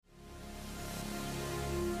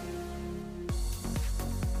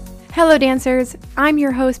Hello, dancers. I'm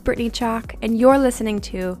your host, Brittany Chalk, and you're listening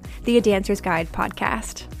to the A Dancer's Guide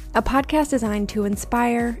podcast, a podcast designed to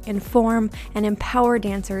inspire, inform, and empower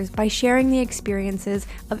dancers by sharing the experiences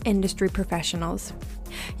of industry professionals.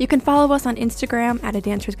 You can follow us on Instagram at A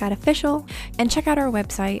Dancer's Guide Official and check out our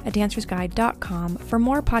website, adancersguide.com, for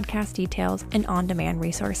more podcast details and on-demand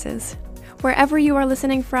resources. Wherever you are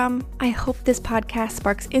listening from, I hope this podcast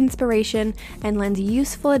sparks inspiration and lends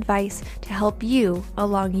useful advice to help you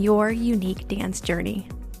along your unique dance journey.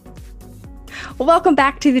 Welcome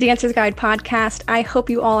back to the Dancer's Guide podcast. I hope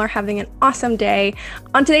you all are having an awesome day.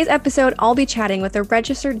 On today's episode, I'll be chatting with a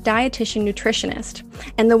registered dietitian nutritionist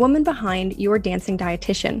and the woman behind Your Dancing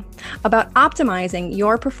Dietitian about optimizing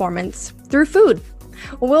your performance through food.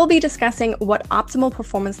 We'll be discussing what optimal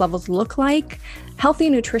performance levels look like, healthy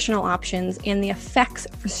nutritional options, and the effects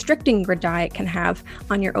restricting your diet can have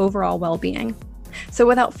on your overall well-being. So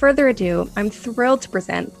without further ado, I'm thrilled to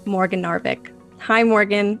present Morgan Narvick. Hi,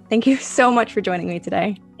 Morgan. Thank you so much for joining me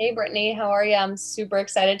today. Hey, Brittany. How are you? I'm super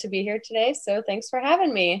excited to be here today. So thanks for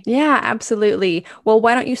having me. Yeah, absolutely. Well,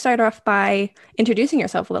 why don't you start off by introducing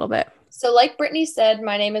yourself a little bit? So like Brittany said,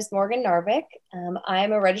 my name is Morgan Narvick.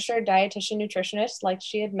 I'm a registered dietitian nutritionist, like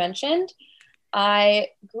she had mentioned. I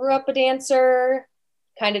grew up a dancer,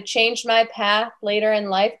 kind of changed my path later in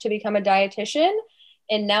life to become a dietitian.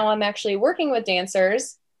 And now I'm actually working with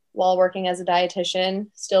dancers while working as a dietitian,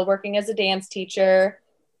 still working as a dance teacher,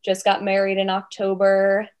 just got married in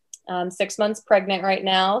October, 6 months pregnant right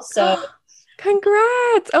now. So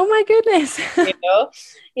congrats. Oh my goodness.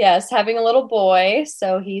 Yes, having a little boy.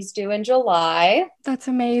 So he's due in July. That's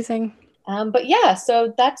amazing. But yeah,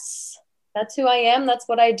 so that's who I am. That's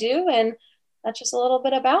what I do. And that's just a little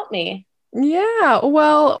bit about me. Yeah.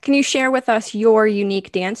 Well, can you share with us your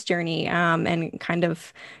unique dance journey and kind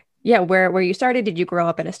of, where you started? Did you grow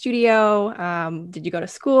up in a studio? Did you go to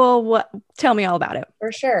school? Tell me all about it.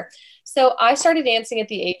 For sure. So I started dancing at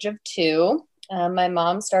the age of 2. My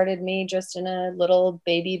mom started me just in a little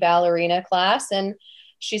baby ballerina class. And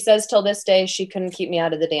she says till this day, she couldn't keep me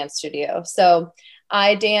out of the dance studio. So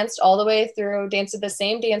I danced all the way through, danced at the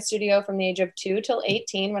same dance studio from the age of 2 till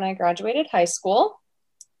 18 when I graduated high school.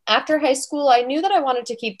 After high school, I knew that I wanted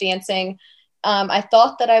to keep dancing. I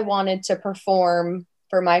thought that I wanted to perform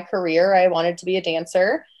for my career. I wanted to be a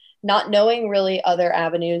dancer, not knowing really other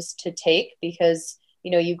avenues to take because,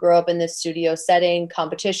 you grow up in this studio setting,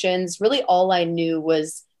 competitions, really all I knew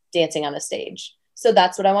was dancing on a stage. So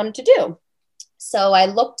that's what I wanted to do. So I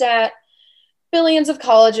looked at billions of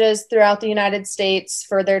colleges throughout the United States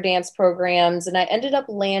for their dance programs, and I ended up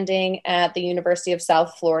landing at the University of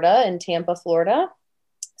South Florida in Tampa, Florida.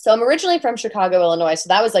 So I'm originally from Chicago, Illinois. So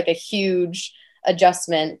that was like a huge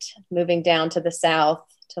adjustment moving down to the South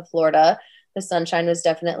to Florida. The sunshine was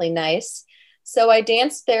definitely nice. So I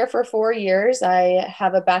danced there for 4 years. I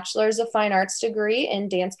have a bachelor's of fine arts degree in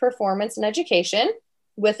dance performance and education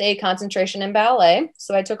with a concentration in ballet.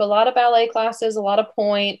 So I took a lot of ballet classes, a lot of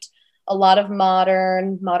point, a lot of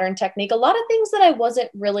modern technique, a lot of things that I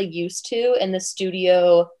wasn't really used to in the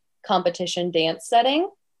studio competition dance setting.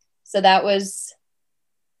 So that was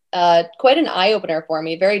quite an eye-opener for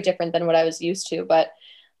me, very different than what I was used to. But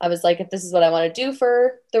I was like, if this is what I want to do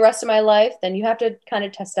for the rest of my life, then you have to kind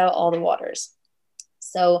of test out all the waters.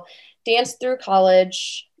 So danced through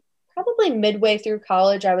college, probably midway through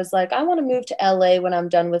college, I was like, I want to move to LA when I'm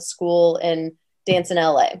done with school and dance in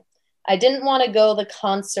LA. I didn't want to go the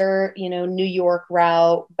concert, New York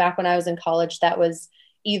route. Back when I was in college, that was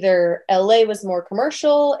either LA was more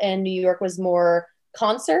commercial and New York was more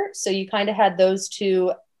concert. So you kind of had those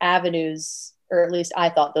two avenues, or at least I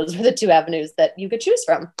thought those were the two avenues that you could choose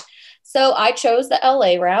from. So I chose the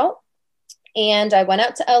LA route and I went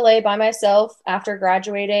out to LA by myself after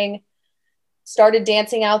graduating, started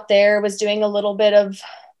dancing out there, was doing a little bit of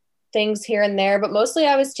things here and there, but mostly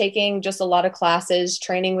I was taking just a lot of classes,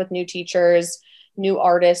 training with new teachers, new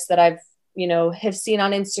artists that I've, have seen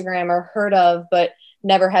on Instagram or heard of, but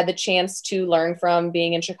never had the chance to learn from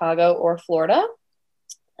being in Chicago or Florida.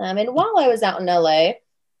 And while I was out in LA,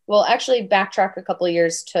 well, actually backtrack a couple of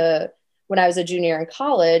years to when I was a junior in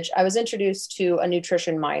college, I was introduced to a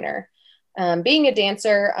nutrition minor. Being a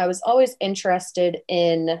dancer, I was always interested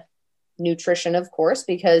in nutrition, of course,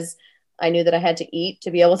 because I knew that I had to eat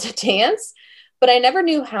to be able to dance, but I never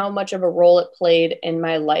knew how much of a role it played in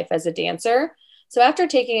my life as a dancer. So after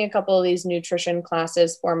taking a couple of these nutrition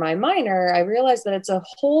classes for my minor, I realized that it's a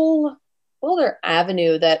whole other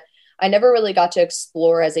avenue that I never really got to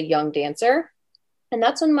explore as a young dancer. And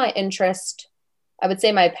that's when my interest, I would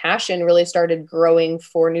say my passion really started growing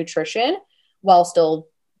for nutrition while still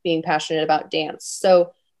being passionate about dance.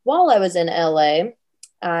 So while I was in LA,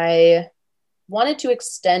 I wanted to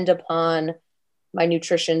extend upon my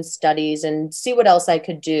nutrition studies and see what else I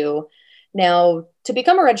could do. Now, to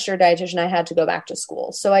become a registered dietitian, I had to go back to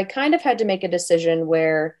school. So I kind of had to make a decision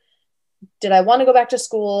where, did I want to go back to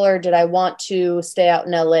school or did I want to stay out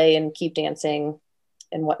in LA and keep dancing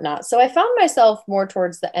and whatnot? So I found myself more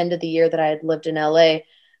towards the end of the year that I had lived in LA.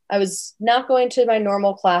 I was not going to my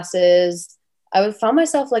normal classes. I would found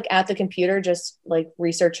myself like at the computer, just like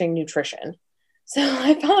researching nutrition. So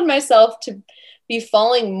I found myself to be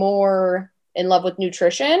falling more in love with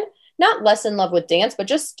nutrition, not less in love with dance, but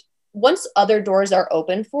just once other doors are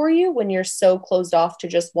open for you, when you're so closed off to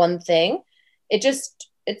just one thing,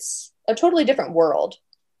 it's a totally different world.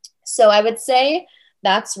 So I would say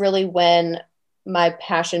that's really when my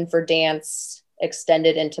passion for dance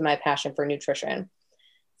extended into my passion for nutrition.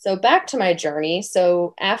 So back to my journey.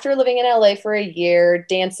 So after living in LA for a year,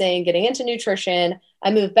 dancing, getting into nutrition,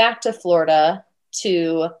 I moved back to Florida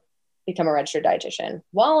to become a registered dietitian.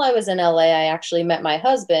 While I was in LA, I actually met my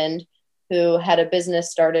husband who had a business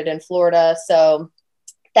started in Florida. So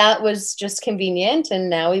that was just convenient. And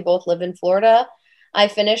now we both live in Florida. I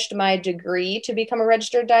finished my degree to become a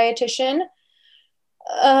registered dietitian.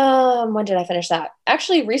 When did I finish that?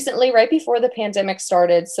 Actually, recently, right before the pandemic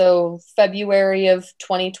started. So February of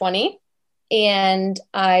 2020. And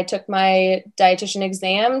I took my dietitian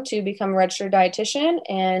exam to become a registered dietitian.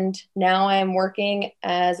 And now I'm working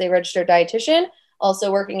as a registered dietitian,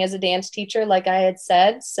 also working as a dance teacher, like I had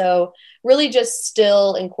said. So really just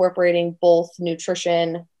still incorporating both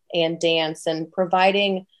nutrition and dance and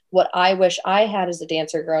providing what I wish I had as a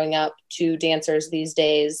dancer growing up to dancers these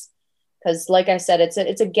days. Because like I said,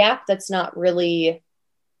 it's a gap that's not really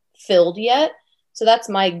filled yet. So that's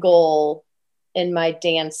my goal in my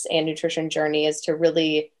dance and nutrition journey, is to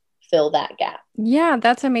really fill that gap. Yeah,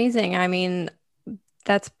 that's amazing. I mean,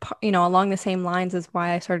 that's, along the same lines as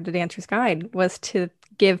why I started the Dancer's Guide, was to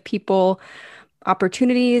give people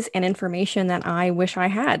opportunities and information that I wish I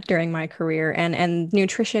had during my career. And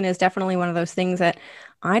nutrition is definitely one of those things that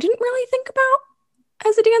I didn't really think about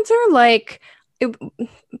as a dancer. Like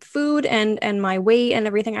food and my weight and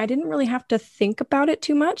everything, I didn't really have to think about it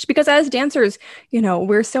too much, because as dancers,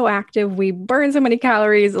 we're so active, we burn so many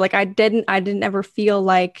calories. Like I didn't ever feel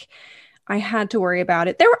like I had to worry about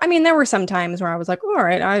it. There were some times where I was like, all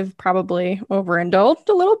right, I've probably overindulged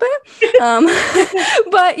a little bit.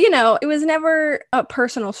 But, it was never a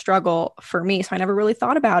personal struggle for me. So I never really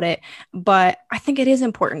thought about it. But I think it is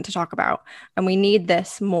important to talk about, and we need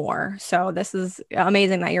this more. So this is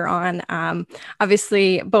amazing that you're on.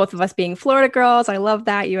 Obviously, both of us being Florida girls, I love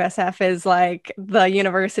that. USF is like the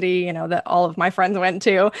university, that all of my friends went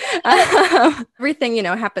to. Everything,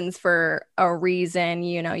 happens for a reason.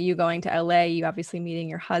 You going to LA, you obviously meeting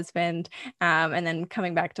your husband, and then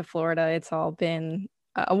coming back to Florida. It's all been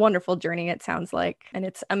a wonderful journey, it sounds like. And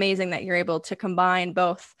it's amazing that you're able to combine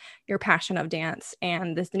both your passion of dance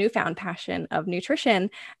and this newfound passion of nutrition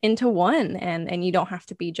into one. And you don't have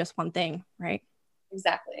to be just one thing, right?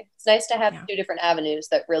 Exactly. It's nice to have two different avenues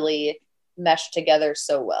that really mesh together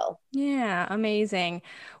so well. Yeah, amazing.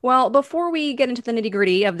 Well, before we get into the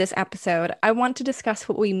nitty-gritty of this episode, I want to discuss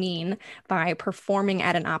what we mean by performing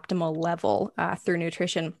at an optimal level through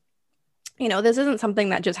nutrition. This isn't something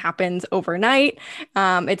that just happens overnight.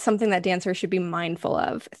 It's something that dancers should be mindful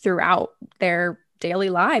of throughout their daily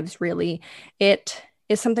lives, really. It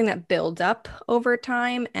is something that builds up over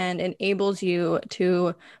time and enables you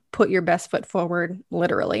to put your best foot forward,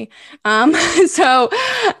 literally. So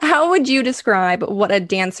how would you describe what a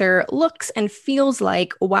dancer looks and feels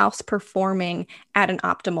like whilst performing at an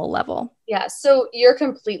optimal level? Yeah, so you're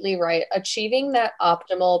completely right. Achieving that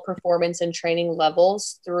optimal performance and training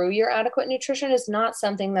levels through your adequate nutrition is not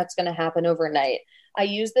something that's going to happen overnight. I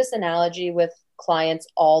use this analogy with clients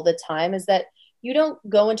all the time, is that you don't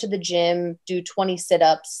go into the gym, do 20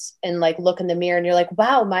 sit-ups and like look in the mirror and you're like,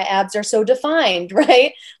 wow, my abs are so defined,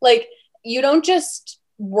 right? Like you don't just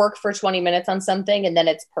work for 20 minutes on something and then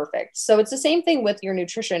it's perfect. So it's the same thing with your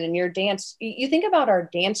nutrition and your dance. You think about our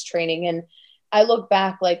dance training, and I look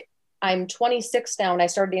back, like I'm 26 now and I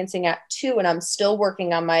started dancing at 2 and I'm still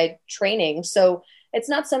working on my training. So it's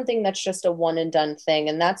not something that's just a one and done thing.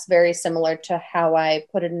 And that's very similar to how I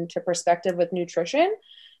put it into perspective with nutrition.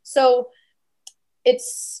 So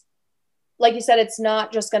it's like you said, it's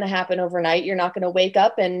not just going to happen overnight. You're not going to wake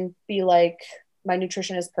up and be like, my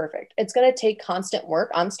nutrition is perfect. It's going to take constant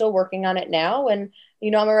work. I'm still working on it now. And,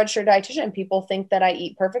 I'm a registered dietitian. People think that I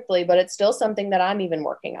eat perfectly, but it's still something that I'm even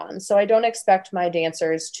working on. So I don't expect my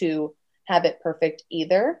dancers to have it perfect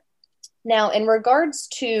either. Now, in regards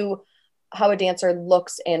to how a dancer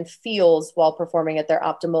looks and feels while performing at their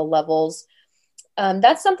optimal levels,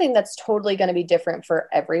 That's something that's totally going to be different for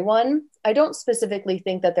everyone. I don't specifically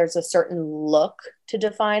think that there's a certain look to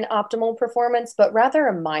define optimal performance, but rather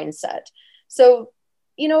a mindset. So,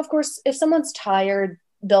 of course, if someone's tired,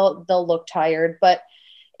 they'll look tired, but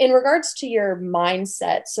in regards to your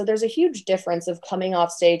mindset, so there's a huge difference of coming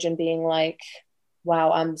off stage and being like,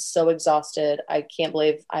 wow, I'm so exhausted. I can't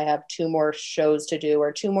believe I have 2 more shows to do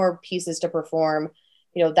or 2 more pieces to perform.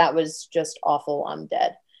 That was just awful. I'm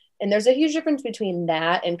dead. And there's a huge difference between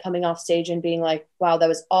that and coming off stage and being like, wow, that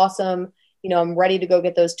was awesome. I'm ready to go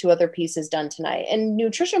get those 2 other pieces done tonight. And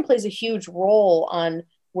nutrition plays a huge role on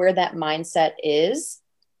where that mindset is.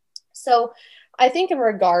 So I think in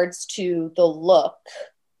regards to the look,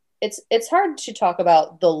 it's hard to talk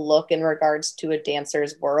about the look in regards to a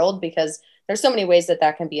dancer's world because there's so many ways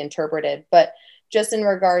that can be interpreted. But just in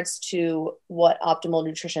regards to what optimal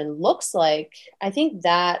nutrition looks like, I think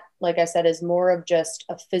that, like I said, is more of just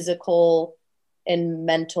a physical and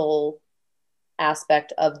mental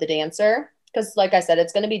aspect of the dancer. Because like I said,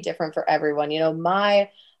 it's going to be different for everyone.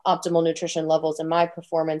 My optimal nutrition levels and my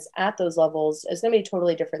performance at those levels is going to be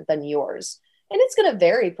totally different than yours. And it's going to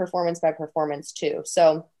vary performance by performance too.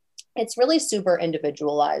 So it's really super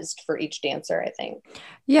individualized for each dancer, I think.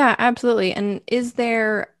 Yeah, absolutely. And is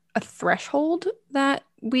there a threshold that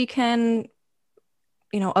we can,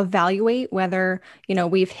 evaluate whether,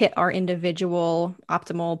 we've hit our individual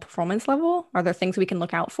optimal performance level? Are there things we can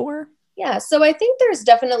look out for? Yeah, so I think there's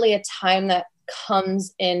definitely a time that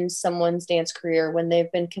comes in someone's dance career when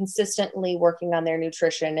they've been consistently working on their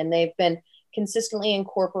nutrition and they've been consistently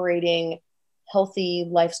incorporating healthy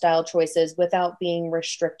lifestyle choices without being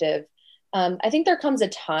restrictive. I think there comes a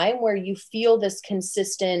time where you feel this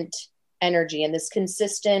consistent energy and this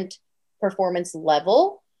consistent performance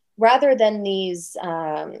level rather than these,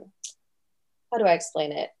 how do I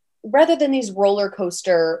explain it? Rather than these roller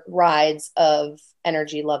coaster rides of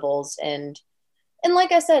energy levels. And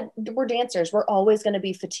like I said, we're dancers. We're always going to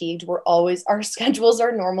be fatigued. Our schedules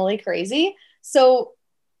are normally crazy. So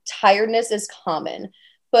tiredness is common.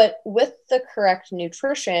 But with the correct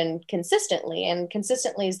nutrition consistently, and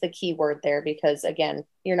consistently is the key word there, because again,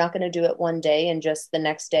 you're not going to do it one day and just the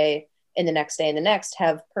next day and the next day and the next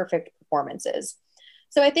have perfect performances.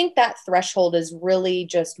 So I think that threshold is really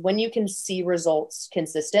just when you can see results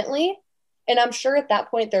consistently. And I'm sure at that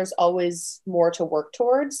point, there's always more to work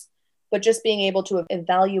towards, but just being able to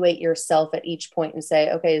evaluate yourself at each point and say,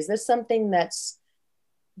 okay, is this something that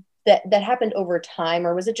happened over time,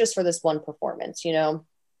 or was it just for this one performance,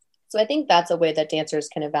 So I think that's a way that dancers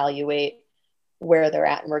can evaluate where they're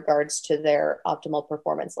at in regards to their optimal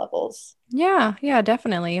performance levels. Yeah,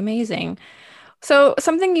 definitely. Amazing. So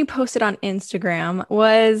something you posted on Instagram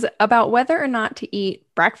was about whether or not to eat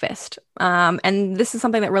breakfast. And this is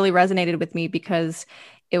something that really resonated with me because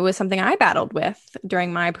it was something I battled with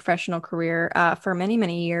during my professional career for many,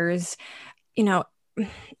 many years.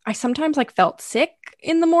 I sometimes felt sick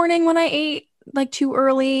in the morning when I ate too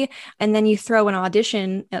early, and then you throw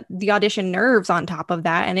the audition nerves on top of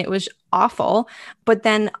that, and it was awful. But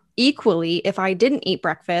then equally, if I didn't eat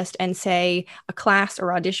breakfast and say a class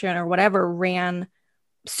or audition or whatever ran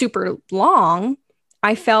super long,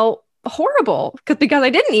 I felt horrible because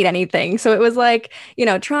I didn't eat anything. So it was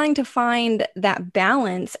trying to find that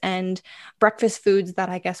balance, and breakfast foods that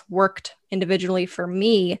I guess worked individually for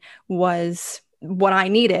me was what I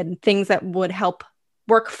needed. Things that would help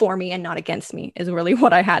work for me and not against me is really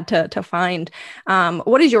what I had to find.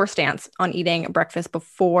 What is your stance on eating breakfast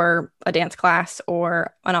before a dance class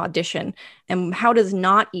or an audition? And how does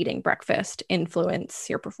not eating breakfast influence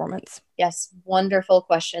your performance? Yes, wonderful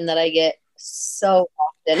question that I get so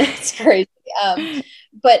often. It's crazy.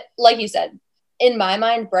 But like you said, in my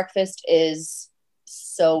mind, breakfast is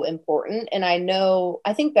so important. And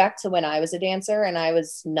I think back to when I was a dancer and I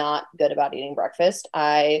was not good about eating breakfast.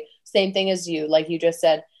 Same thing as you, like you just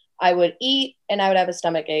said, I would eat and I would have a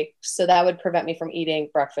stomach ache. So that would prevent me from eating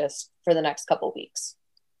breakfast for the next couple of weeks.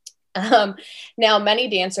 Now, many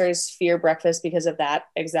dancers fear breakfast because of that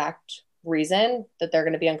exact reason, that they're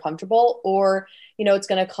going to be uncomfortable, or, it's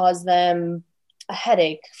going to cause them a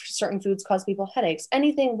headache. Certain foods cause people headaches,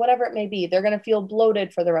 anything, whatever it may be. They're going to feel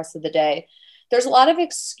bloated for the rest of the day. There's a lot of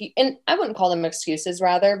and I wouldn't call them excuses,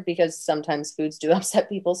 rather, because sometimes foods do upset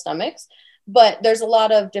people's stomachs, but there's a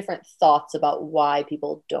lot of different thoughts about why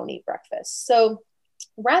people don't eat breakfast. So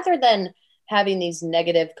rather than having these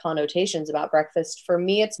negative connotations about breakfast, for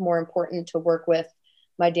me, it's more important to work with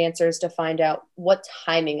my dancers to find out what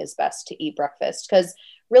timing is best to eat breakfast. Because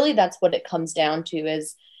really that's what it comes down to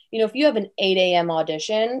is, if you have an 8 a.m.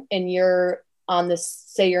 audition and you're on this,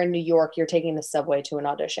 say you're in New York, you're taking the subway to an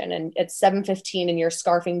audition and it's 7:15 and you're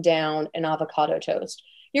scarfing down an avocado toast.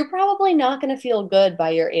 You're probably not going to feel good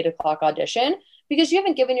by your 8 o'clock audition because you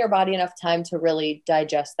haven't given your body enough time to really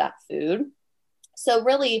digest that food. So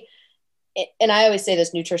really, and I always say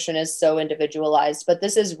this, nutrition is so individualized, but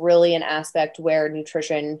this is really an aspect where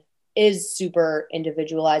nutrition is super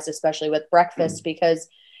individualized, especially with breakfast, because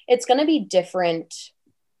it's going to be different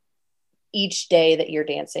each day that you're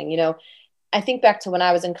dancing. I think back to when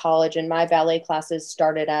I was in college and my ballet classes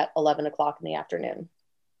started at 11 o'clock in the afternoon.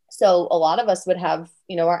 So a lot of us would have,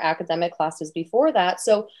 our academic classes before that.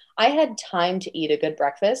 So I had time to eat a good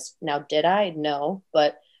breakfast. Now, did I? No,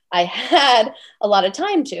 but I had a lot of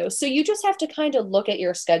time to. So you just have to kind of look at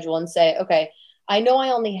your schedule and say, okay, I know I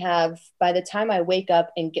only have, by the time I wake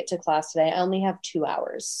up and get to class today, I only have 2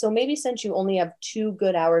 hours. So maybe since you only have 2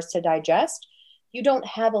 good hours to digest, you don't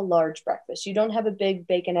have a large breakfast. You don't have a big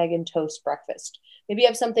bacon, egg, and toast breakfast. Maybe you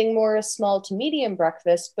have something more small to medium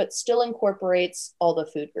breakfast, but still incorporates all the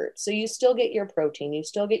food groups. So you still get your protein, you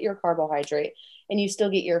still get your carbohydrate, and you still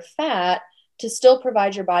get your fat to still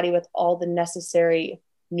provide your body with all the necessary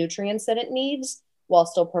nutrients that it needs while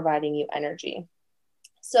still providing you energy.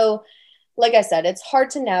 So, like I said, it's hard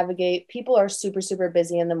to navigate. People are super, super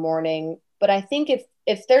busy in the morning. But I think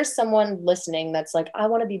if there's someone listening that's like, I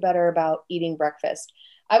want to be better about eating breakfast,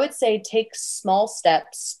 I would say take small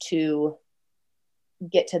steps to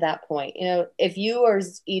get to that point. If you are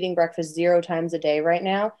eating breakfast 0 times a day right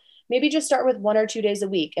now, maybe just start with 1 or 2 days a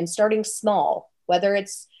week and starting small, whether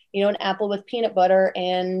it's, an apple with peanut butter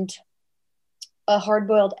and a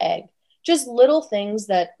hard-boiled egg. Just little things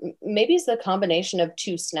that maybe it's the combination of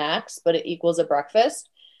 2 snacks, but it equals a breakfast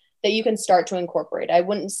that you can start to incorporate. I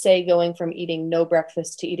wouldn't say going from eating no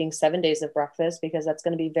breakfast to eating 7 days of breakfast because that's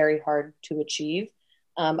going to be very hard to achieve.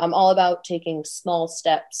 I'm all about taking small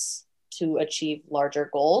steps to achieve larger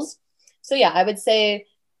goals. So yeah, I would say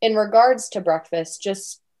in regards to breakfast,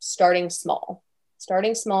 just starting small so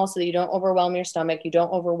that you don't overwhelm your stomach, you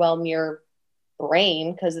don't overwhelm your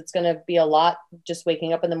brain, because it's going to be a lot just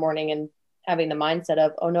waking up in the morning and having the mindset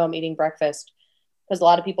of, oh no, I'm eating breakfast. Because a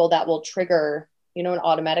lot of people that will trigger, an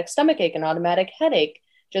automatic stomach ache, an automatic headache,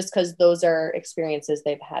 just because those are experiences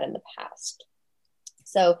they've had in the past.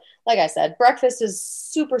 So like I said, breakfast is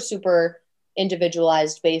super, super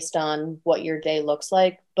individualized based on what your day looks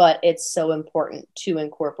like, but it's so important to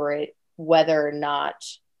incorporate whether or not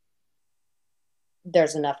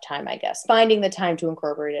there's enough time, I guess. Finding the time to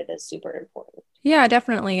incorporate it is super important. Yeah,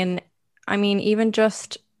 definitely. And I mean, even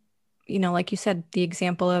just, like you said, the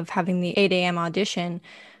example of having the 8 a.m. audition,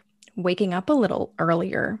 waking up a little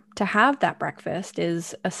earlier to have that breakfast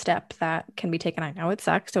is a step that can be taken. I know it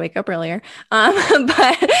sucks to wake up earlier.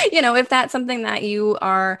 But, if that's something that you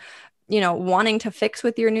are, wanting to fix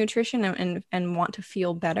with your nutrition and want to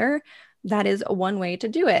feel better, that is one way to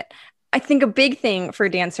do it. I think a big thing for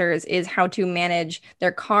dancers is how to manage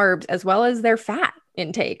their carbs as well as their fat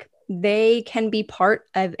intake. They can be part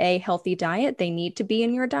of a healthy diet. They need to be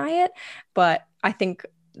in your diet. But I think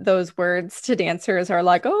those words to dancers are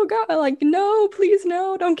like, oh God, like, no, please,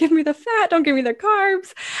 no, don't give me the fat, don't give me the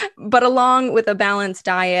carbs. But along with a balanced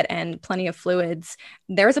diet and plenty of fluids,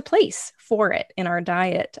 there's a place for it in our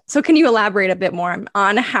diet. So can you elaborate a bit more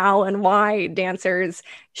on how and why dancers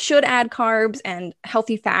should add carbs and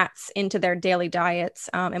healthy fats into their daily diets,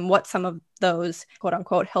 and what some of those quote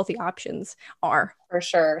unquote healthy options are? For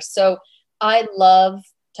sure. So I love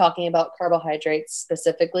talking about carbohydrates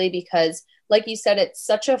specifically because, like you said, it's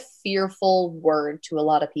such a fearful word to a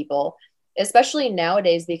lot of people, especially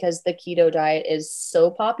nowadays because the keto diet is so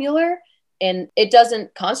popular and it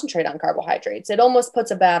doesn't concentrate on carbohydrates. It almost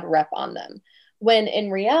puts a bad rep on them. When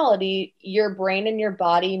in reality, your brain and your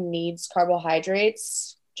body needs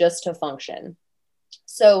carbohydrates just to function.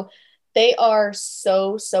 So they are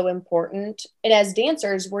so, so important. And as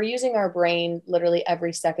dancers, we're using our brain literally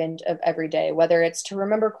every second of every day, whether it's to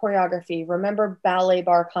remember choreography, remember ballet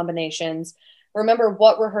bar combinations, remember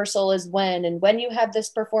what rehearsal is when, and when you have this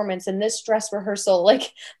performance and this dress rehearsal.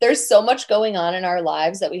 Like, there's so much going on in our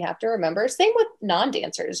lives that we have to remember. Same with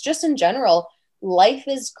non-dancers, just in general, life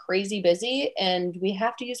is crazy busy and we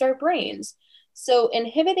have to use our brains. So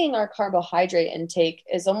inhibiting our carbohydrate intake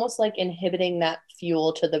is almost like inhibiting that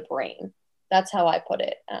fuel to the brain. That's how I put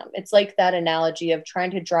it. It's like that analogy of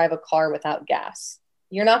trying to drive a car without gas.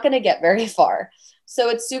 You're not going to get very far. So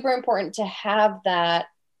it's super important to have that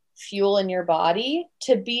fuel in your body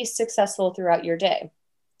to be successful throughout your day.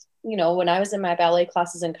 When I was in my ballet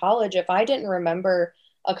classes in college, if I didn't remember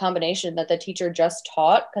a combination that the teacher just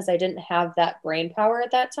taught because I didn't have that brain power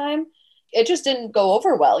at that time, it just didn't go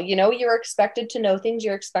over well. You know, you're expected to know things,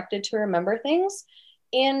 you're expected to remember things,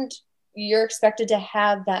 and you're expected to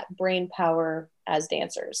have that brain power as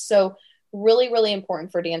dancers. So really, really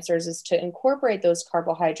important for dancers is to incorporate those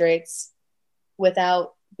carbohydrates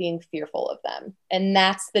without being fearful of them. And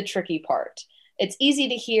that's the tricky part. It's easy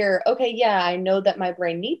to hear, okay, yeah, I know that my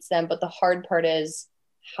brain needs them, but the hard part is,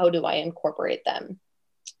 how do I incorporate them?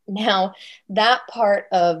 Now, that part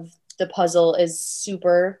of the puzzle is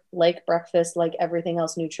super, like breakfast, like everything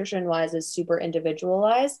else nutrition wise, is super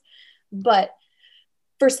individualized. But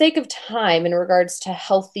for sake of time, in regards to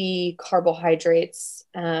healthy carbohydrates,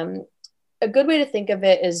 a good way to think of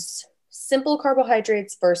it is simple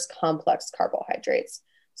carbohydrates versus complex carbohydrates.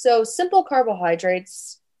 So simple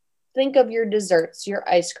carbohydrates, think of your desserts, your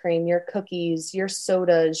ice cream, your cookies, your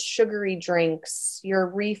sodas, sugary drinks, your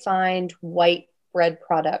refined white bread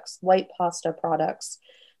products, white pasta products.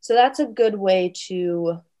 So that's a good way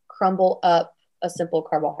to crumble up a simple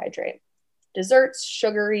carbohydrate. Desserts,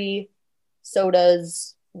 sugary,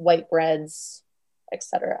 sodas, white breads,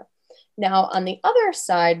 etc. Now, on the other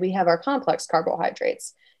side, we have our complex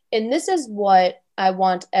carbohydrates. And this is what I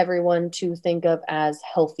want everyone to think of as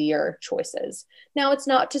healthier choices. Now, it's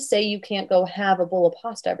not to say you can't go have a bowl of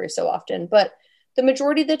pasta every so often, but the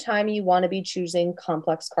majority of the time you want to be choosing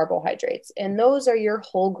complex carbohydrates. And those are your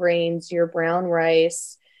whole grains, your brown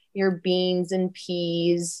rice, your beans and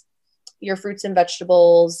peas, your fruits and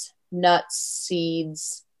vegetables, nuts,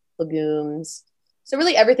 seeds, legumes. So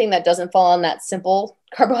really everything that doesn't fall on that simple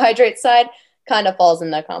carbohydrate side kind of falls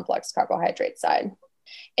in the complex carbohydrate side.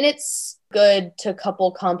 And it's good to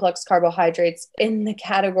couple complex carbohydrates in the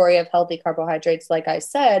category of healthy carbohydrates, like I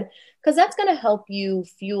said, because that's going to help you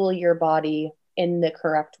fuel your body in the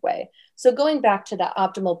correct way. So going back to that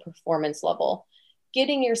optimal performance level,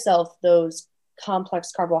 getting yourself those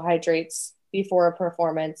complex carbohydrates before a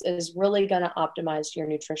performance is really going to optimize your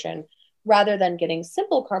nutrition, rather than getting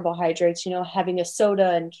simple carbohydrates, you know, having a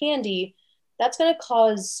soda and candy. That's going to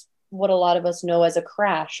cause what a lot of us know as a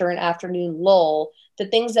crash or an afternoon lull, the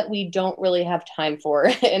things that we don't really have time for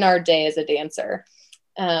in our day as a dancer.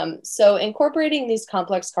 So incorporating these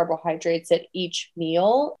complex carbohydrates at each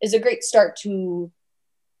meal is a great start to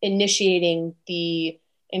initiating the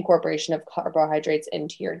incorporation of carbohydrates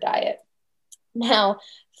into your diet. Now,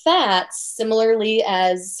 fats, similarly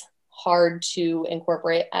as hard to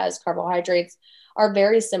incorporate as carbohydrates, are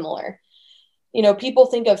very similar. You know, people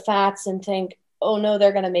think of fats and think, oh no,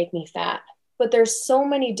 they're going to make me fat. But there's so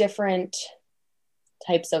many different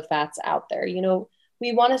types of fats out there. You know,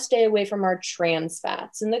 we want to stay away from our trans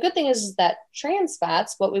fats. And the good thing is that trans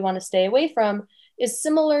fats, what we want to stay away from, is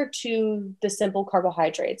similar to the simple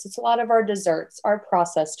carbohydrates. It's a lot of our desserts, our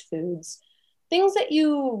processed foods, things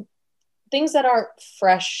that aren't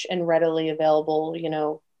fresh and readily available, you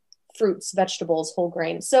know, fruits, vegetables, whole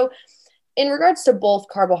grains. So in regards to both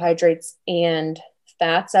carbohydrates and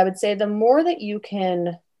fats, I would say the more that you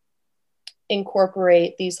can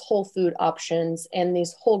incorporate these whole food options and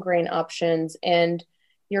these whole grain options and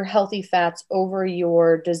your healthy fats over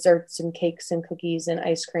your desserts and cakes and cookies and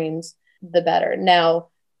ice creams, the better. Now,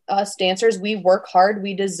 us dancers, we work hard.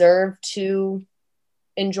 We deserve to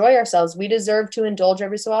enjoy ourselves. We deserve to indulge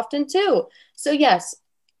every so often too. So yes,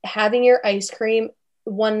 having your ice cream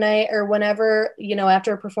one night or whenever, you know,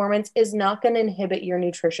 after a performance is not going to inhibit your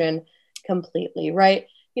nutrition completely, right?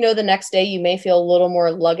 You know, the next day you may feel a little more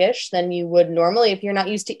sluggish than you would normally if you're not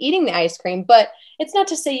used to eating the ice cream, but it's not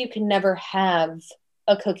to say you can never have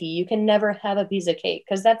a cookie. You can never have a piece of cake,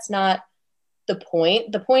 because that's not the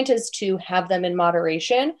point. The point is to have them in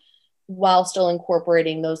moderation while still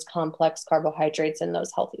incorporating those complex carbohydrates and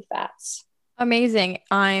those healthy fats. Amazing.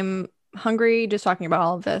 I'm hungry just talking about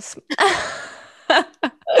all of this.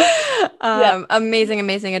 Yeah.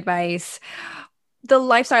 Amazing advice. The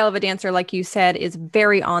lifestyle of a dancer, like you said, is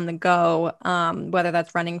very on the go, whether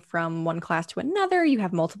that's running from one class to another. You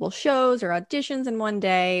have multiple shows or auditions in one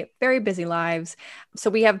day, very busy lives. So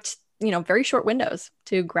we have, very short windows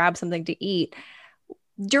to grab something to eat.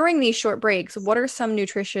 During these short breaks, what are some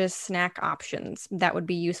nutritious snack options that would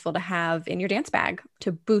be useful to have in your dance bag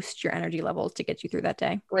to boost your energy levels to get you through that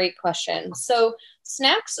day? Great question. So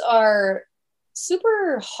snacks are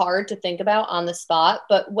super hard to think about on the spot,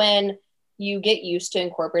 but when you get used to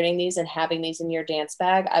incorporating these and having these in your dance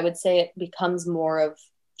bag, I would say it becomes more of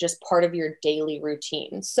just part of your daily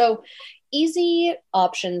routine. So easy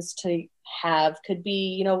options to have could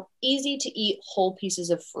be, easy to eat whole pieces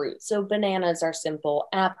of fruit. So bananas are simple,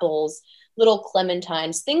 apples, little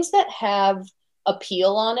clementines, things that have a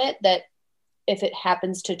peel on it that if it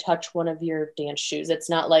happens to touch one of your dance shoes, it's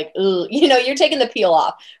not like, ooh, you're taking the peel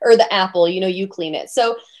off, or the apple, you clean it.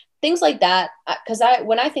 So things like that. Because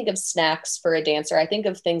when I think of snacks for a dancer, I think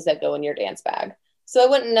of things that go in your dance bag. So I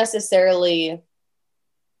wouldn't necessarily,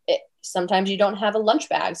 sometimes you don't have a lunch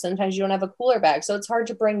bag. Sometimes you don't have a cooler bag. So it's hard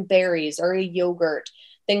to bring berries or a yogurt,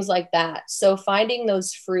 things like that. So finding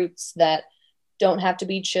those fruits that don't have to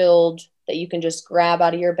be chilled, that you can just grab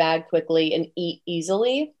out of your bag quickly and eat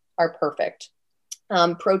easily are perfect.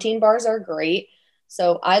 Protein bars are great.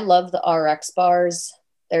 So I love the RX bars.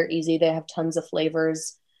 They're easy. They have tons of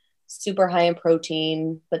flavors, super high in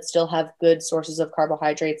protein, but still have good sources of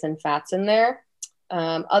carbohydrates and fats in there.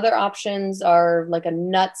 Other options are like a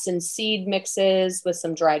nuts and seed mixes with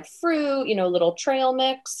some dried fruit, little trail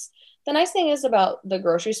mix. The nice thing is about the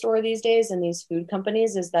grocery store these days and these food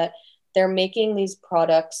companies is that they're making these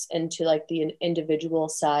products into like the individual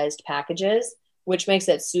sized packages, which makes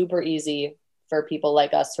it super easy for people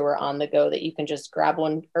like us who are on the go, that you can just grab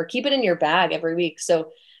one or keep it in your bag every week.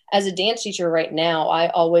 So as a dance teacher right now, I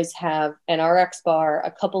always have an RX bar,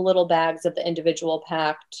 a couple little bags of the individual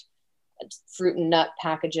packed fruit and nut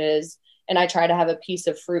packages, and I try to have a piece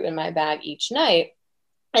of fruit in my bag each night.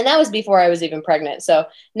 And that was before I was even pregnant. So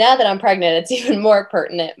now that I'm pregnant, it's even more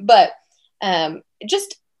pertinent. But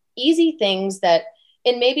just easy things that,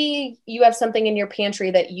 and maybe you have something in your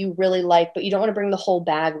pantry that you really like, but you don't want to bring the whole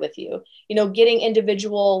bag with you. Getting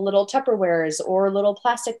individual little Tupperwares or little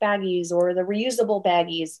plastic baggies or the reusable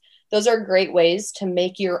baggies. Those are great ways to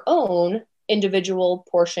make your own individual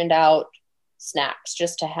portioned out snacks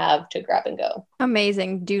just to have to grab and go.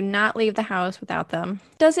 Amazing. Do not leave the house without them.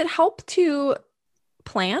 Does it help to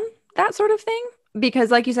plan that sort of thing?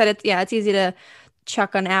 Because like you said, it's easy to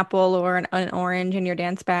chuck an apple or an orange in your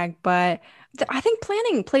dance bag, but I think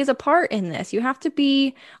planning plays a part in this. You have to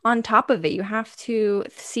be on top of it. You have to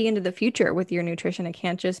see into the future with your nutrition. It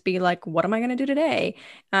can't just be like, what am I going to do today?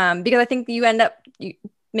 Because I think you end up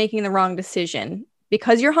making the wrong decision.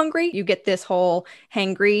 Because you're hungry, you get this whole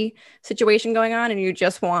hangry situation going on and you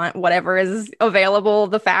just want whatever is available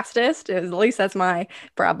the fastest. At least that's my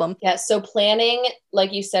problem. Yeah, so planning,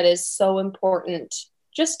 like you said, is so important.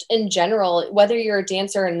 Just in general, whether you're a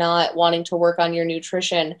dancer or not, wanting to work on your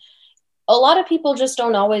nutrition, a lot of people just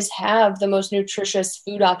don't always have the most nutritious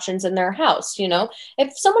food options in their house.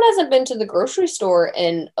 If someone hasn't been to the grocery store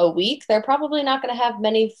in a week, they're probably not going to have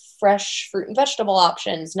many fresh fruit and vegetable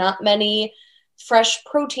options, not many fresh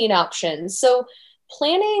protein options. So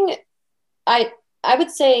planning, I would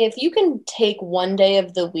say if you can take one day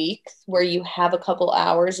of the week where you have a couple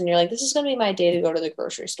hours and you're like, this is going to be my day to go to the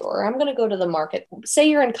grocery store, or I'm going to go to the market. Say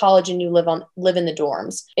you're in college and you live in the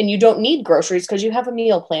dorms and you don't need groceries because you have a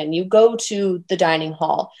meal plan. You go to the dining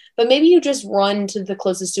hall, but maybe you just run to the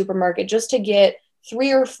closest supermarket just to get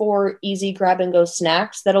 3 or 4 easy grab and go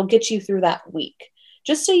snacks that'll get you through that week.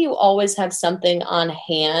 Just so you always have something on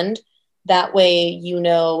hand. That way, in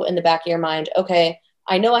the back of your mind, okay,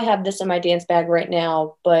 I know I have this in my dance bag right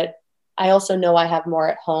now, but I also know I have more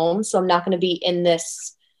at home. So I'm not going to be in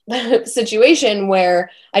this situation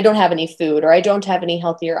where I don't have any food or I don't have any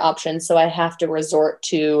healthier options. So I have to resort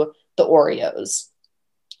to the Oreos.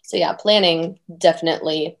 So yeah, planning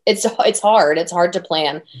definitely, it's hard. It's hard to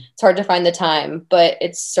plan. It's hard to find the time, but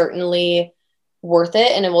it's certainly worth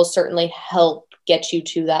it. And it will certainly help get you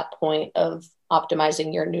to that point of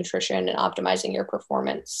optimizing your nutrition and optimizing your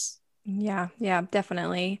performance. Yeah,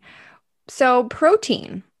 definitely. So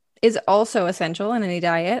protein is also essential in any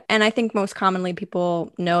diet. And I think most commonly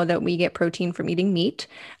people know that we get protein from eating meat.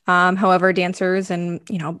 However, dancers and,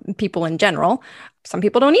 people in general, some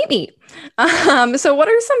people don't eat meat. So what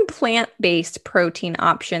are some plant-based protein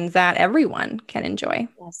options that everyone can enjoy?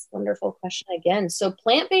 Yes, wonderful question again. So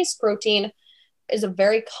plant-based protein is a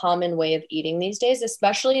very common way of eating these days,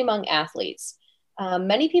 especially among athletes.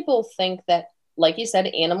 Many people think that, like you said,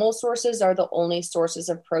 animal sources are the only sources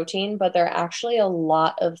of protein, but there are actually a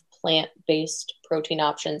lot of plant-based protein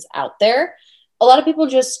options out there. A lot of people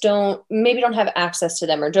just maybe don't have access to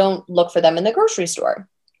them or don't look for them in the grocery store.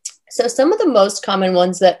 So some of the most common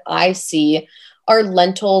ones that I see are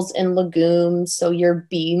lentils and legumes. So your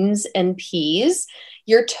beans and peas,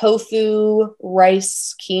 your tofu,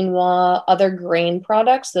 rice, quinoa, other grain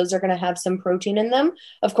products, those are going to have some protein in them.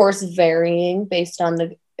 Of course, varying based on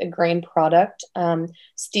the grain product.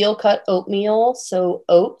 Steel cut oatmeal, so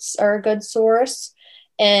oats are a good source,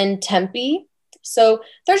 and tempeh. So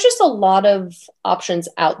there's just a lot of options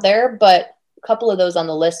out there, but a couple of those on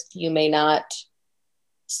the list you may not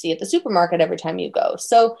see at the supermarket every time you go.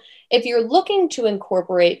 So if you're looking to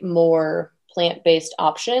incorporate more plant-based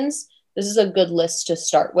options, this is a good list to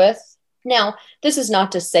start with. Now, this is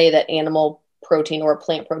not to say that animal protein or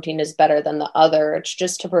plant protein is better than the other. It's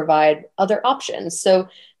just to provide other options. So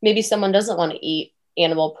maybe someone doesn't want to eat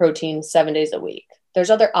animal protein 7 days a week. There's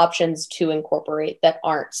other options to incorporate that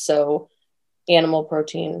aren't so animal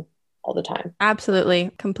protein all the time.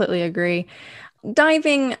 Absolutely. Completely agree.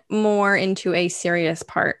 Diving more into a serious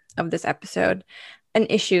part of this episode, an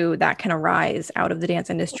issue that can arise out of the dance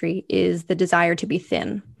industry is the desire to be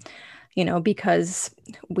thin, because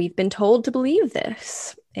we've been told to believe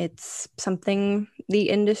this. It's something the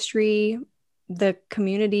industry, the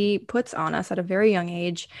community puts on us at a very young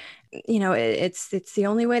age. It's the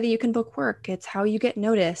only way that you can book work. It's how you get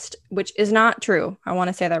noticed, which is not true. I want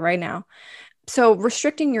to say that right now. So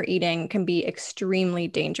restricting your eating can be extremely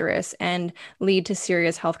dangerous and lead to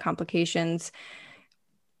serious health complications.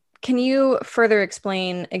 Can you further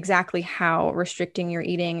explain exactly how restricting your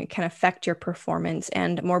eating can affect your performance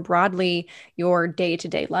and more broadly, your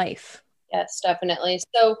day-to-day life? Yes, definitely.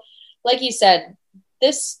 So like you said,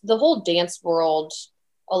 the whole dance world,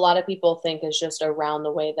 a lot of people think is just around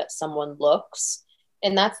the way that someone looks.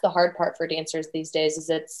 And that's the hard part for dancers these days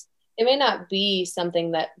is it may not be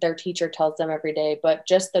something that their teacher tells them every day, but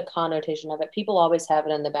just the connotation of it. People always have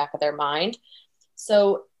it in the back of their mind.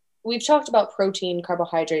 So we've talked about protein,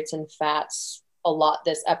 carbohydrates, and fats a lot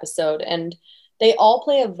this episode, and they all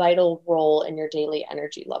play a vital role in your daily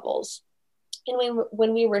energy levels. And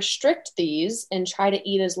when we restrict these and try to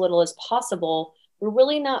eat as little as possible, we're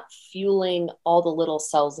really not fueling all the little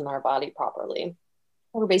cells in our body properly.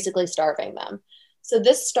 We're basically starving them. So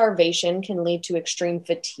this starvation can lead to extreme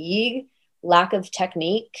fatigue, lack of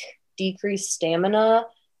technique, decreased stamina,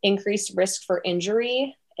 increased risk for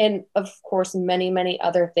injury, and of course, many, many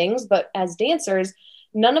other things. But as dancers,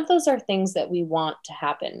 none of those are things that we want to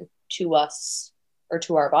happen to us or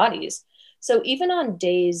to our bodies. So even on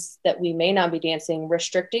days that we may not be dancing,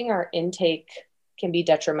 restricting our intake can be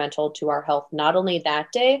detrimental to our health, not only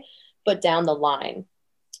that day, but down the line.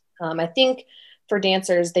 I think for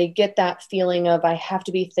dancers, they get that feeling of I have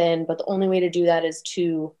to be thin, but the only way to do that is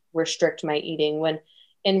to restrict my eating, when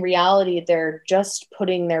in reality, they're just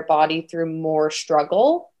putting their body through more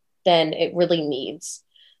struggle than it really needs.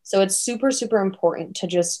 So it's super, super important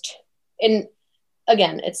to and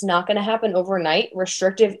again, it's not going to happen overnight.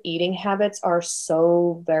 Restrictive eating habits are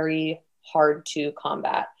so very hard to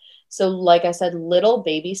combat. So like I said, little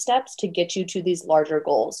baby steps to get you to these larger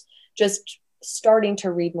goals. Just starting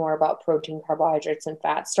to read more about protein, carbohydrates, and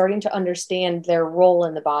fats, starting to understand their role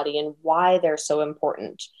in the body and why they're so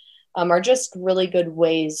important, are just really good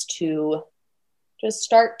ways to just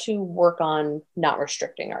start to work on not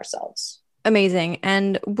restricting ourselves. Amazing.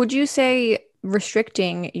 And would you say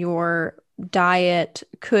restricting your diet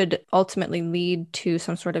could ultimately lead to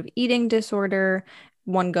some sort of eating disorder?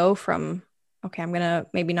 One go from, okay, I'm going to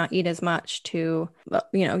maybe not eat as much to,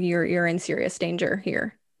 you're in serious danger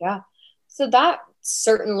here. Yeah. So that's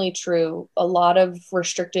certainly true. A lot of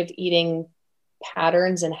restrictive eating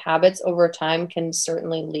patterns and habits over time can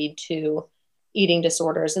certainly lead to eating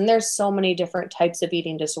disorders. And there's so many different types of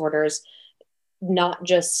eating disorders, not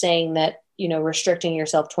just saying that, restricting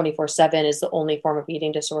yourself 24/7 is the only form of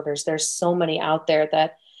eating disorders. There's so many out there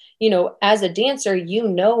that, as a dancer,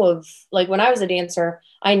 of, like when I was a dancer,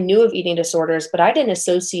 I knew of eating disorders, but I didn't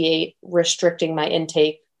associate restricting my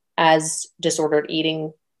intake as disordered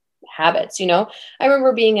eating habits. I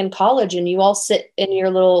remember being in college and you all sit in your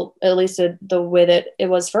little, at least the way that it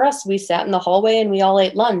was for us, we sat in the hallway and we all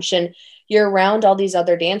ate lunch, and you're around all these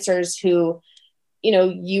other dancers who,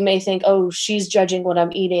 you may think, oh, she's judging what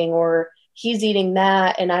I'm eating, or he's eating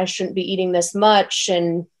that and I shouldn't be eating this much,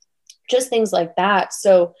 and just things like that.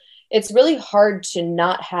 So it's really hard to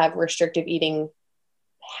not have restrictive eating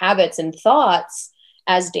habits and thoughts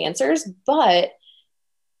as dancers. But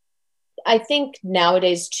I think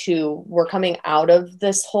nowadays too, we're coming out of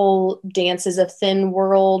this whole dance is a thin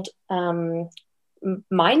world mindset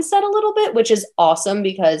a little bit, which is awesome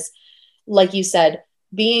because, like you said,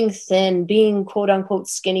 being thin, being quote unquote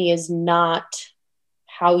skinny is not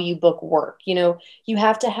how you book work. You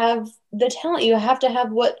have to have the talent, you have to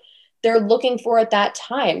have what they're looking for at that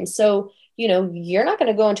time. So, you're not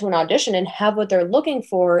going to go into an audition and have what they're looking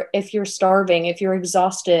for if you're starving, if you're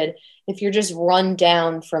exhausted, if you're just run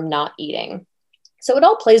down from not eating. So it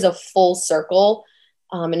all plays a full circle.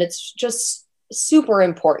 And it's just super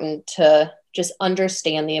important to just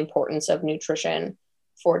understand the importance of nutrition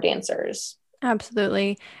for dancers.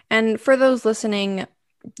 Absolutely. And for those listening,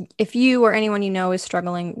 if you or anyone is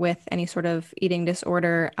struggling with any sort of eating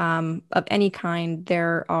disorder of any kind,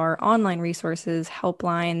 there are online resources,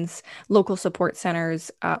 helplines, local support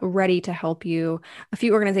centers ready to help you. A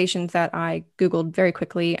few organizations that I Googled very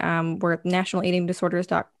quickly were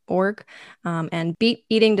nationaleatingdisorders.org and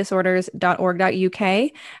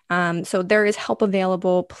beateatingdisorders.org.uk. So there is help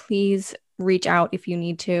available. Please reach out if you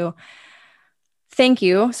need to. Thank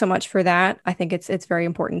you so much for that. I think it's very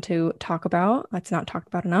important to talk about. It's not talked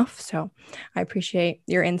about enough. So I appreciate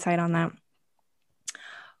your insight on that.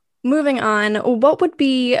 Moving on, what would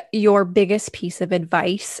be your biggest piece of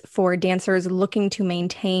advice for dancers looking to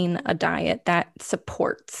maintain a diet that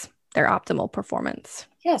supports their optimal performance?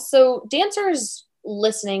 Yeah, so dancers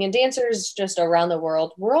listening and dancers just around the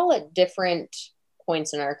world, we're all at different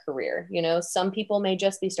points in our career. You know, some people may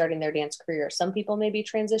just be starting their dance career. Some people may be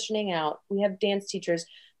transitioning out. We have dance teachers.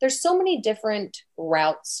 There's so many different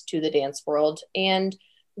routes to the dance world. And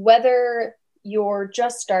whether you're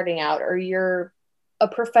just starting out or you're a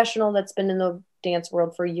professional that's been in the dance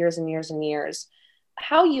world for years and years and years,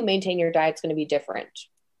 how you maintain your diet is going to be different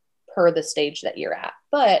per the stage that you're at.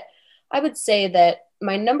 But I would say that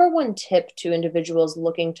my number one tip to individuals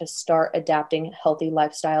looking to start adapting healthy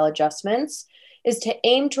lifestyle adjustments is to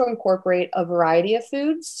aim to incorporate a variety of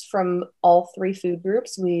foods from all three food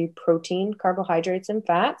groups: protein, carbohydrates, and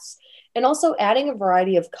fats, and also adding a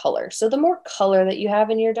variety of color. So the more color that you have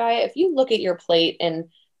in your diet, if you look at your plate and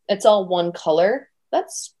it's all one color,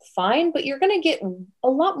 that's fine, but you're going to get a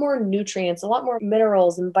lot more nutrients, a lot more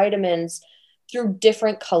minerals and vitamins through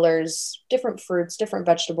different colors, different fruits, different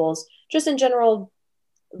vegetables, just in general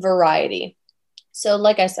variety. So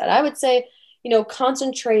like I said, I would say,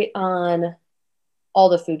 concentrate on all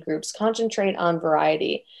the food groups, concentrate on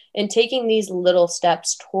variety, and taking these little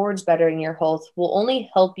steps towards bettering your health will only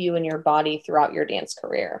help you and your body throughout your dance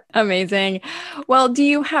career. Amazing. Well, do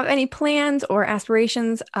you have any plans or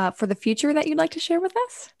aspirations for the future that you'd like to share with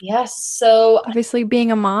us? Yes. So obviously being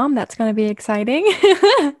a mom, that's going to be exciting.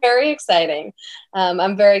 Very exciting.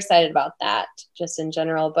 I'm very excited about that just in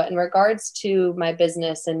general. But in regards to my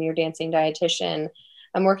business and Your Dancing Dietitian,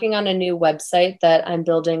 I'm working on a new website that I'm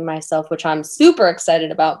building myself, which I'm super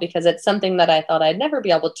excited about because it's something that I thought I'd never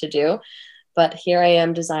be able to do. But here I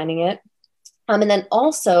am designing it. And then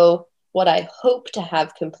also what I hope to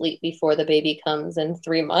have complete before the baby comes in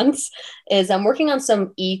 3 months is I'm working on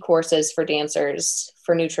some e-courses for dancers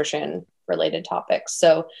for nutrition related topics.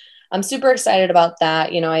 So I'm super excited about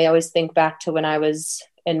that. I always think back to when I was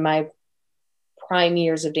in my prime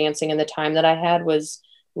years of dancing and the time that I had was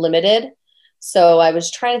limited. So I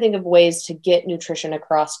was trying to think of ways to get nutrition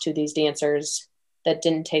across to these dancers that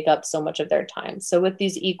didn't take up so much of their time. So with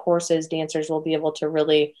these e-courses, dancers will be able to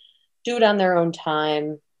really do it on their own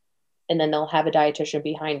time, and then they'll have a dietitian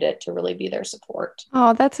behind it to really be their support.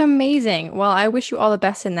 Oh, that's amazing. Well, I wish you all the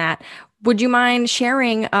best in that. Would you mind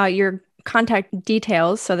sharing your contact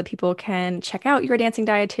details so that people can check out Your Dancing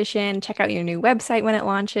Dietitian, check out your new website when it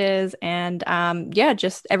launches, and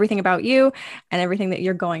just everything about you and everything that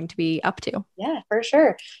you're going to be up to? Yeah, for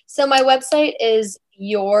sure. So my website is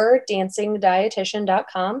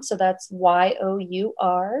yourdancingdietitian.com. So that's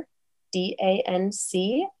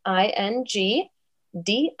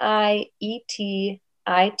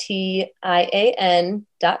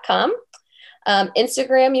yourdancingdietitian.com.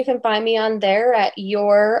 Instagram, you can find me on there at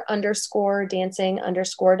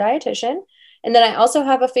your_dancing_dietitian. And then I also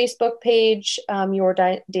have a Facebook page, Your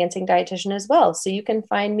Dancing Dietitian as well. So you can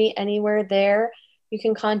find me anywhere there. You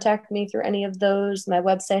can contact me through any of those. My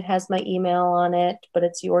website has my email on it, but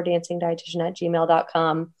it's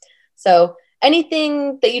yourdancingdietitian@gmail.com. So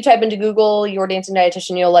anything that you type into Google, Your Dancing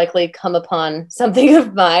Dietitian, you'll likely come upon something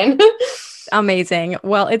of mine. Amazing.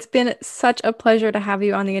 Well, it's been such a pleasure to have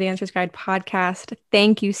you on the Dancer's Guide podcast.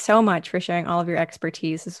 Thank you so much for sharing all of your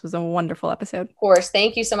expertise. This was a wonderful episode. Of course.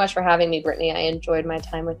 Thank you so much for having me, Brittany. I enjoyed my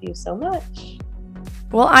time with you so much.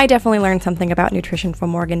 Well, I definitely learned something about nutrition from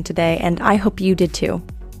Morgan today, and I hope you did too.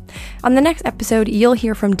 On the next episode, you'll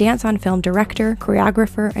hear from Dance on Film director,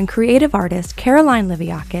 choreographer, and creative artist Caroline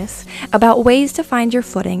Liviakis about ways to find your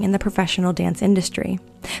footing in the professional dance industry.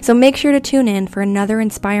 So make sure to tune in for another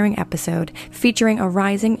inspiring episode featuring a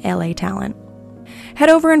rising LA talent. Head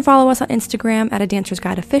over and follow us on Instagram at A Dancer's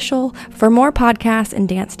Guide Official for more podcasts and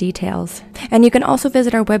dance details. And you can also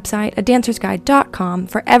visit our website, adancersguide.com,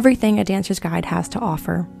 for everything A Dancer's Guide has to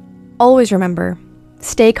offer. Always remember,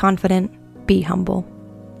 stay confident, be humble.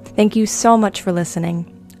 Thank you so much for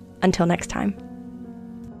listening. Until next time.